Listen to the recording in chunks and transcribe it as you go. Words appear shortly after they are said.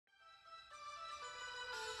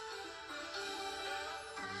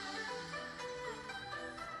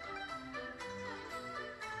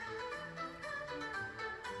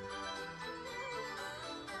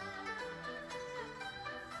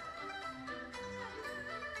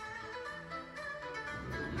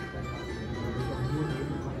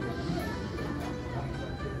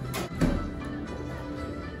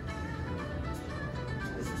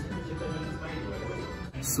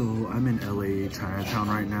So I'm in LA Chinatown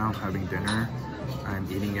right now having dinner. I'm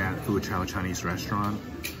eating at Chow Chinese restaurant.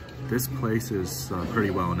 This place is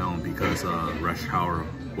pretty well known because Rush Hour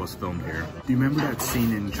was filmed here. Do you remember that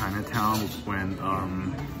scene in Chinatown when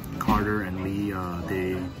Carter and Lee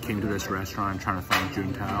they came to this restaurant trying to find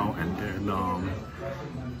Juntao, and then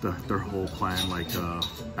their whole plan like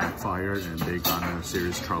backfired and they got in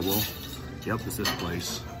serious trouble? Yep, it's this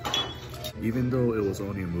place. Even though it was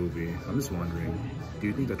only a movie, I'm just wondering, do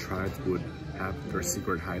you think the tribes would have their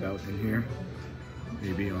secret hideout in here?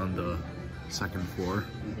 Maybe on the second floor?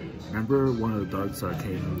 Remember one of the thugs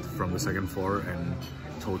came from the second floor and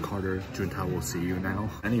told Carter, Juntao will see you now?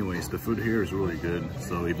 Anyways, the food here is really good.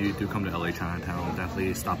 So if you do come to LA Chinatown,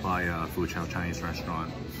 definitely stop by Chow Chinese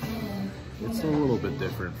restaurant. It's a little bit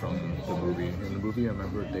different from the movie. In the movie, I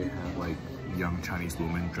remember they had like young Chinese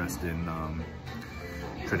women dressed in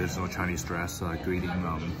traditional Chinese dress greeting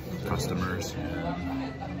customers.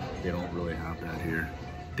 They don't really have that here.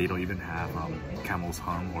 They don't even have camel's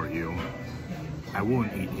hump or eel. I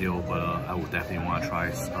wouldn't eat eel, but I would definitely want to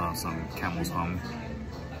try some camel's hump.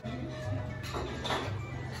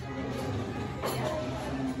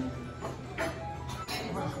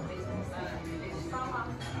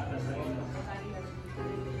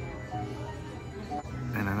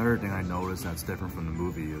 And another thing I noticed that's different from the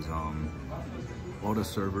movie is all the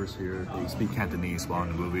servers here, they speak Cantonese, while in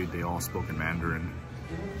the movie they all spoke in Mandarin.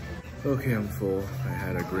 Okay, I'm full. I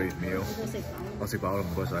had a great meal.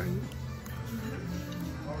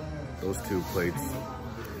 Those two plates,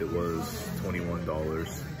 it was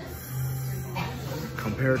 $21.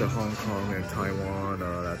 Compared to Hong Kong and Taiwan,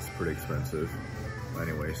 that's pretty expensive.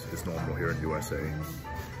 Anyways, it's normal here in USA.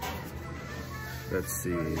 Let's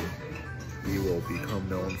see. You will become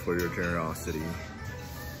known for your generosity.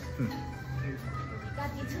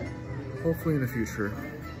 Hopefully in the future.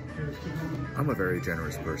 I'm a very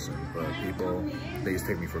generous person, but people, they just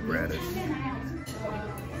take me for granted.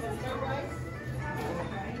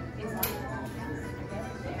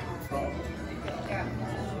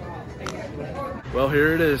 Well,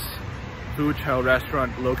 here it is. Chow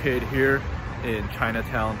restaurant located here in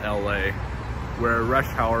Chinatown, LA, where Rush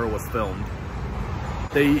Hour was filmed.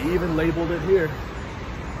 They even labeled it here.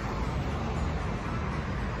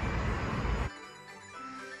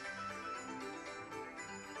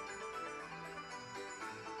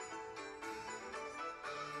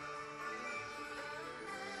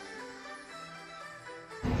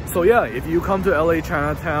 So yeah, if you come to LA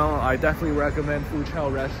Chinatown, I definitely recommend Chow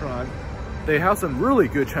restaurant. They have some really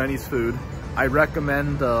good Chinese food. I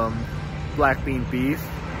recommend black bean beef.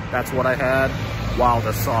 That's what I had. Wow,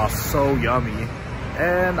 the sauce, so yummy.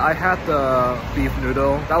 And I had the beef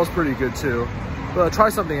noodle. That was pretty good too. But try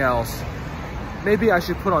something else. Maybe I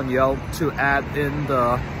should put on Yelp to add in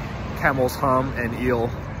the camel's hump and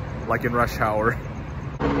eel, like in Rush Hour.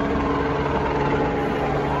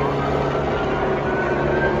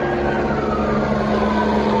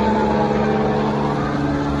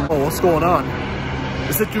 What's going on?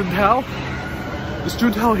 Is it Juntao? Is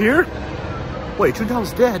Juntao here? Wait,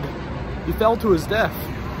 Juntao's dead. He fell to his death.